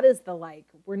 That is the like.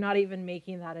 We're not even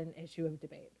making that an issue of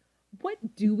debate.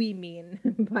 What do we mean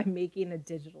by making a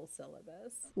digital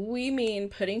syllabus? We mean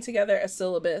putting together a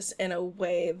syllabus in a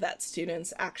way that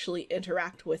students actually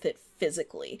interact with it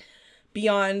physically,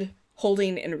 beyond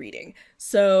holding and reading.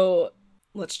 So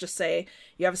let's just say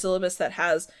you have a syllabus that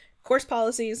has course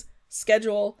policies,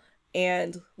 schedule,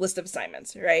 and list of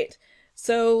assignments, right?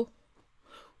 So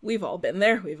we've all been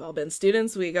there. We've all been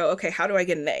students. We go, okay, how do I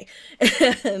get an A?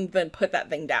 And then put that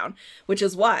thing down, which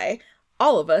is why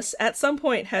all of us at some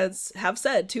point have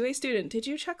said to a student, did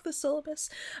you check the syllabus?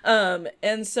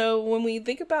 And so when we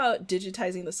think about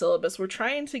digitizing the syllabus, we're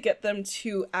trying to get them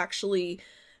to actually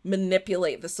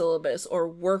manipulate the syllabus or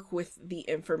work with the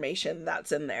information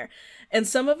that's in there. And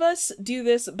some of us do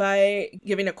this by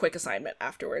giving a quick assignment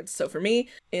afterwards. So for me,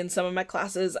 in some of my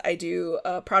classes, I do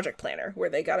a project planner where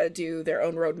they got to do their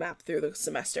own roadmap through the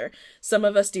semester. Some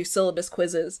of us do syllabus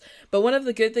quizzes. But one of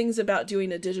the good things about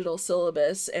doing a digital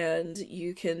syllabus, and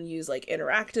you can use like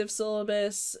interactive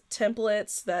syllabus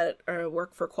templates that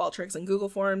work for Qualtrics and Google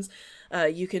Forms.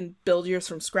 You can build yours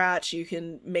from scratch. You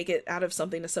can make it out of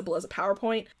something as simple as a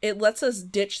PowerPoint. It lets us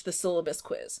ditch the syllabus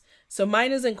quiz. So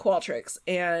mine is in Qualtrics,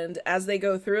 and as they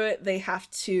go through it, they have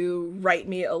to write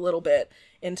me a little bit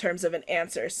in terms of an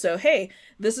answer. So, hey,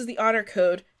 this is the honor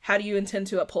code. How do you intend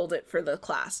to uphold it for the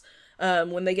class?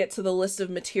 When they get to the list of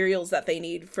materials that they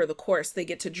need for the course, they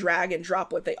get to drag and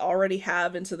drop what they already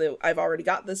have into the I've already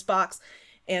got this box,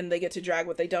 and they get to drag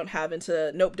what they don't have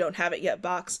into nope, don't have it yet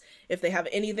box. If they have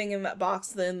anything in that box,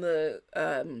 then the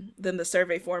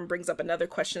survey form brings up another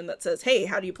question that says, hey,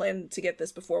 how do you plan to get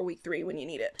this before week 3 when you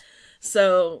need it?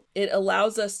 So it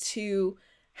allows us to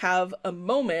have a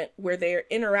moment where they're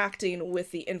interacting with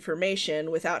the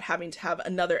information without having to have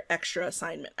another extra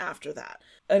assignment after that.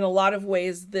 In a lot of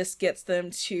ways, this gets them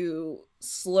to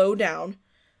slow down,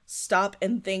 stop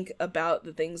and think about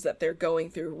the things that they're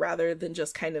going through rather than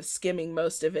just kind of skimming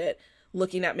most of it,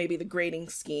 looking at maybe the grading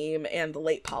scheme and the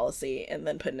late policy and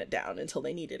then putting it down until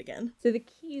they need it again. So the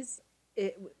keys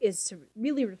is to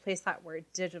really replace that word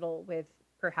digital with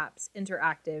perhaps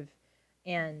interactive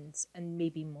and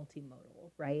maybe multimodal,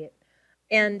 right?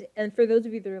 And for those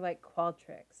of you that are like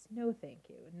Qualtrics, no thank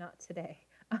you, not today.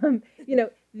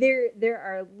 There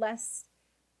are less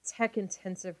tech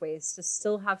intensive ways to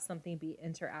still have something be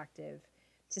interactive,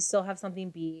 to still have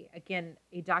something be, again,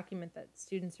 a document that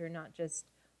students are not just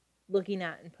looking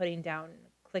at and putting down,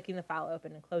 clicking the file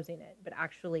open and closing it, but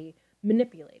actually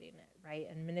manipulating it, right?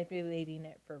 And manipulating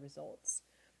it for results.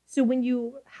 So when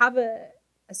you have a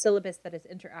syllabus that is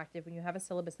interactive, when you have a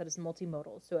syllabus that is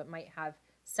multimodal, so it might have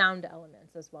sound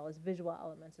elements as well as visual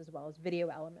elements as well as video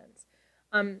elements,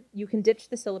 you can ditch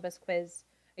the syllabus quiz.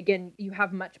 Again, you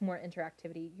have much more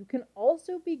interactivity. You can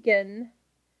also begin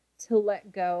to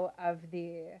let go of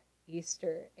the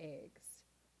Easter eggs.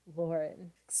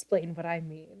 Lauren, explain what I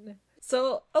mean.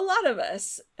 So a lot of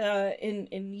us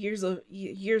in years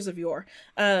of yore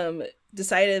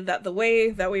decided that the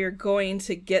way that we were going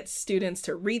to get students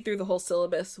to read through the whole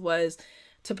syllabus was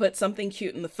to put something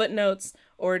cute in the footnotes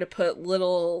or to put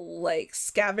little like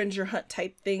scavenger hunt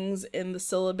type things in the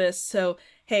syllabus. So,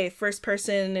 hey, first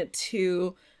person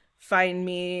to find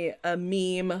me a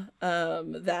meme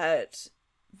that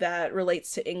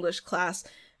relates to English class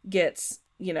gets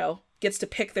to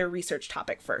pick their research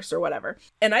topic first or whatever.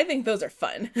 And I think those are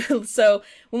fun. So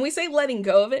when we say letting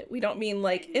go of it, we don't mean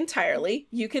like entirely.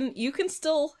 You can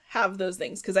still have those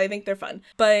things because I think they're fun.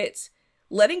 But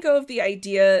letting go of the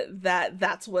idea that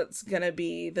that's what's going to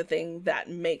be the thing that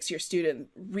makes your student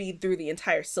read through the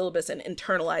entire syllabus and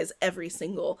internalize every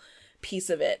single piece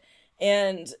of it.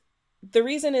 And the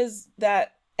reason is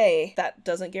that that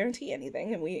doesn't guarantee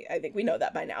anything. And I think we know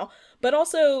that by now. But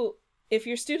also, if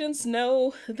your students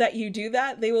know that you do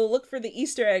that, they will look for the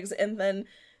Easter eggs and then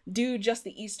do just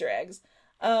the Easter eggs.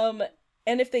 And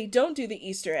if they don't do the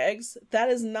Easter eggs, that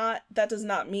does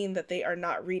not mean that they are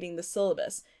not reading the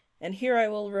syllabus. And here I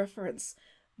will reference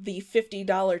the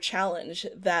 $50 challenge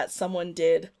that someone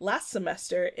did last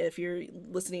semester. If you're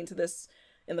listening to this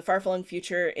in the far-flung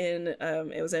future,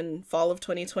 it was in fall of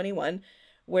 2021,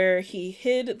 where he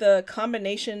hid the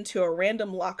combination to a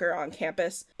random locker on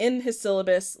campus in his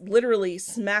syllabus, literally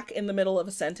smack in the middle of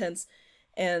a sentence,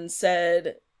 and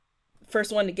said,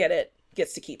 first one to get it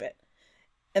gets to keep it.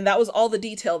 And that was all the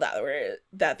detail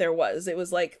that there was. It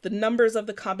was like the numbers of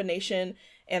the combination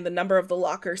and the number of the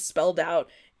locker spelled out,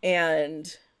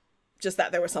 and just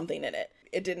that there was something in it.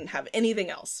 It didn't have anything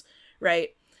else, right?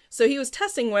 So he was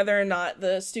testing whether or not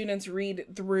the students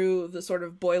read through the sort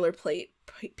of boilerplate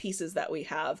pieces that we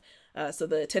have. So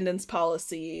the attendance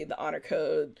policy, the honor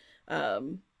code,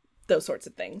 those sorts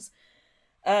of things.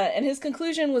 And his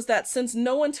conclusion was that since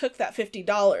no one took that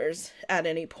 $50 at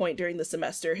any point during the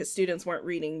semester, his students weren't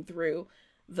reading through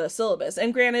the syllabus.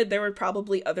 And granted, there were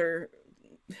probably other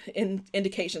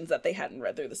indications that they hadn't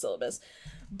read through the syllabus.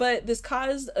 But this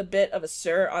caused a bit of a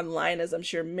stir online, as I'm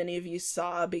sure many of you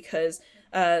saw, because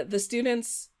the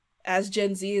students, as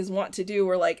Gen Zs want to do,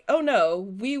 were like, oh no,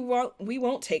 we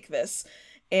won't take this,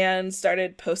 and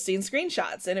started posting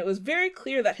screenshots. And it was very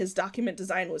clear that his document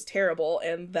design was terrible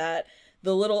and that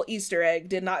the little Easter egg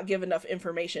did not give enough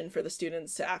information for the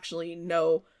students to actually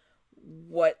know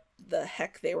what the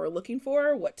heck they were looking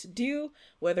for, what to do,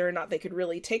 whether or not they could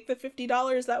really take the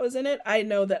 $50 that was in it. I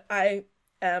know that I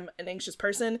am an anxious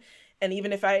person, and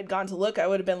even if I had gone to look, I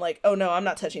would have been like, oh no, I'm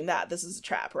not touching that. This is a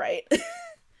trap, right?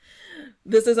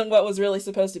 This isn't what was really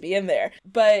supposed to be in there.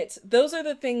 But those are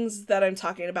the things that I'm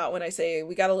talking about when I say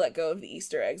we got to let go of the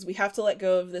Easter eggs. We have to let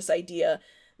go of this idea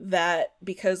that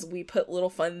because we put little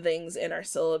fun things in our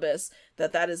syllabus,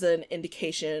 that is an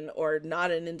indication or not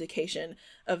an indication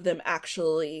of them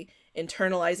actually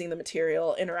internalizing the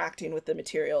material, interacting with the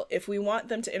material. If we want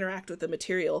them to interact with the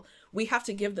material, we have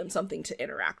to give them something to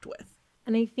interact with.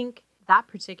 And I think that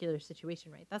particular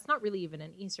situation, right, that's not really even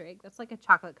an Easter egg. That's like a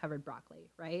chocolate covered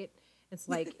broccoli, right? It's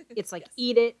like yes.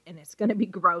 Eat it and it's going to be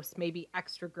gross, maybe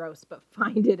extra gross, but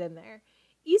find it in there.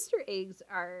 Easter eggs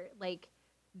are like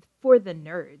for the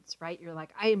nerds, right? You're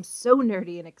like, I am so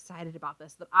nerdy and excited about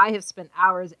this that I have spent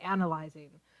hours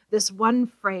analyzing this one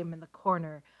frame in the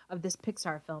corner of this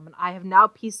Pixar film, and I have now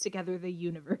pieced together the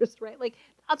universe, right? Like,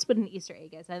 that's what an Easter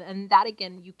egg is. And that,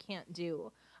 again, you can't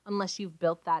do unless you've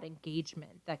built that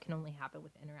engagement that can only happen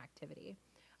with interactivity.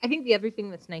 I think the other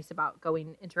thing that's nice about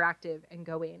going interactive and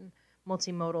going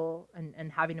multimodal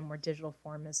and having a more digital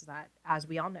form is that, as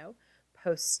we all know,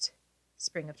 post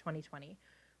spring of 2020,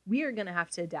 we are going to have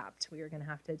to adapt. We are going to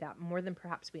have to adapt more than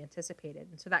perhaps we anticipated.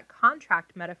 And so that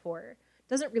contract metaphor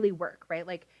doesn't really work, right?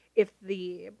 Like, if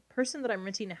the person that I'm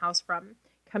renting a house from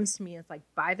comes to me and is like,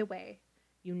 by the way,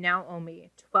 you now owe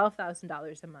me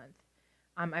 $12,000 a month,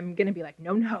 I'm going to be like,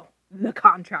 no, the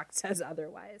contract says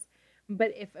otherwise.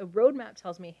 But if a roadmap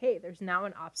tells me, hey, there's now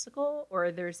an obstacle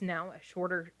or there's now a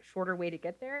shorter way to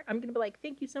get there, I'm going to be like,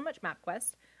 thank you so much,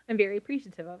 MapQuest. I'm very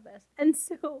appreciative of this. And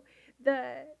so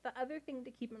the other thing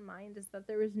to keep in mind is that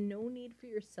there is no need for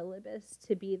your syllabus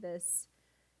to be this,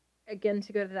 again,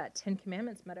 to go to that 10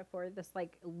 Commandments metaphor, this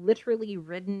like literally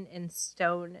written in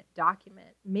stone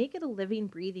document. Make it a living,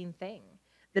 breathing thing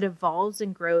that evolves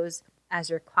and grows as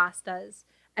your class does,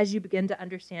 as you begin to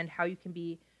understand how you can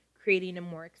be creating a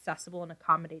more accessible and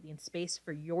accommodating space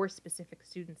for your specific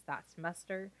students that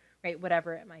semester, right?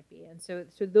 Whatever it might be. And so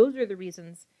those are the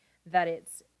reasons that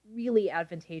it's really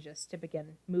advantageous to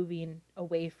begin moving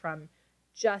away from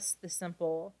just the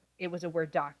simple, it was a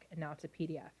Word doc and now it's a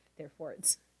PDF, therefore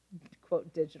it's,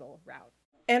 quote, digital route.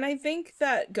 And I think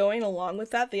that going along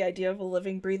with that, the idea of a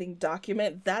living, breathing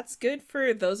document, that's good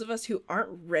for those of us who aren't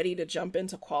ready to jump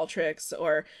into Qualtrics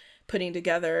or putting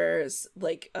together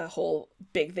like a whole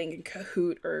big thing in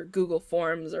Kahoot or Google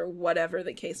Forms or whatever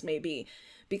the case may be.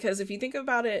 Because if you think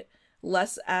about it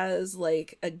less as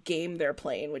like a game they're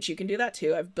playing, which you can do that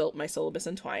too. I've built my syllabus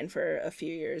in Twine for a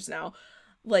few years now.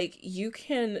 Like, you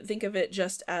can think of it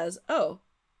just as, oh,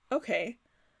 okay,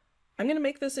 I'm going to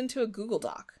make this into a Google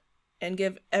Doc and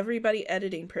give everybody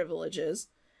editing privileges.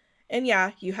 And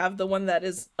yeah, you have the one that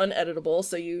is uneditable,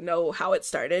 so you know how it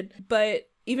started. But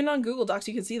even on Google Docs,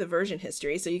 you can see the version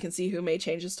history, so you can see who made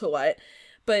changes to what.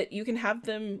 But you can have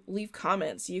them leave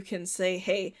comments. You can say,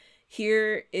 hey,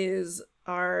 here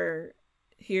are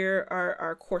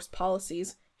our course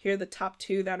policies. Here are the top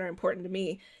 2 that are important to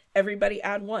me. Everybody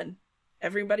add one.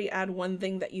 Everybody add one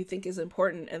thing that you think is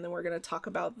important, and then we're going to talk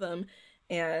about them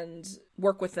and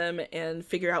work with them and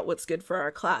figure out what's good for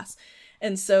our class.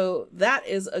 And so that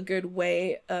is a good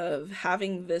way of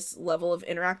having this level of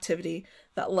interactivity,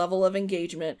 that level of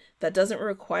engagement that doesn't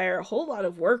require a whole lot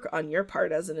of work on your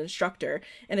part as an instructor.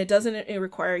 And it doesn't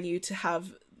require you to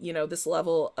have, this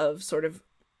level of sort of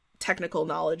technical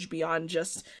knowledge beyond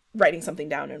just writing something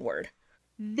down in Word.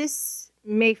 This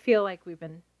may feel like we've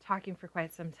been talking for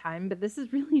quite some time, but this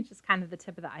is really just kind of the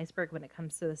tip of the iceberg when it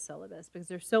comes to the syllabus, because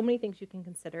there's so many things you can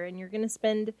consider, and you're going to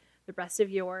spend the rest of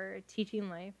your teaching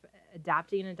life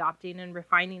adapting, and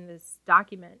refining this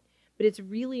document. But it's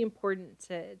really important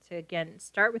to again,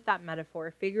 start with that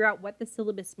metaphor, figure out what the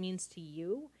syllabus means to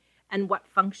you and what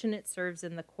function it serves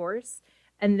in the course,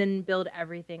 and then build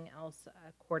everything else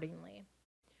accordingly.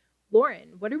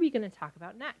 Lauren, what are we going to talk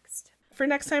about next? For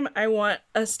next time, I want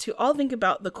us to all think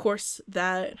about the course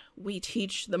that we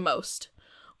teach the most,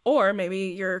 or maybe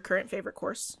your current favorite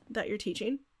course that you're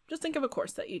teaching. Just think of a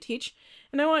course that you teach,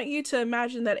 and I want you to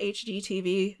imagine that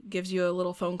HGTV gives you a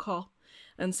little phone call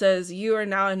and says, you are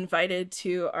now invited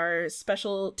to our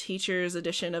special teachers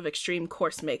edition of Extreme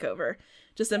Course Makeover.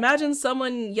 Just imagine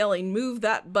someone yelling, move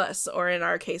that bus, or in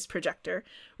our case, projector.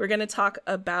 We're going to talk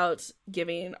about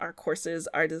giving our courses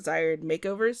our desired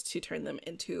makeovers to turn them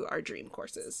into our dream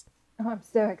courses. Oh, I'm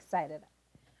so excited.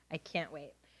 I can't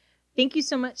wait. Thank you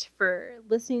so much for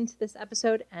listening to this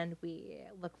episode, and we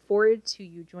look forward to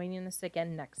you joining us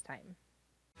again next time.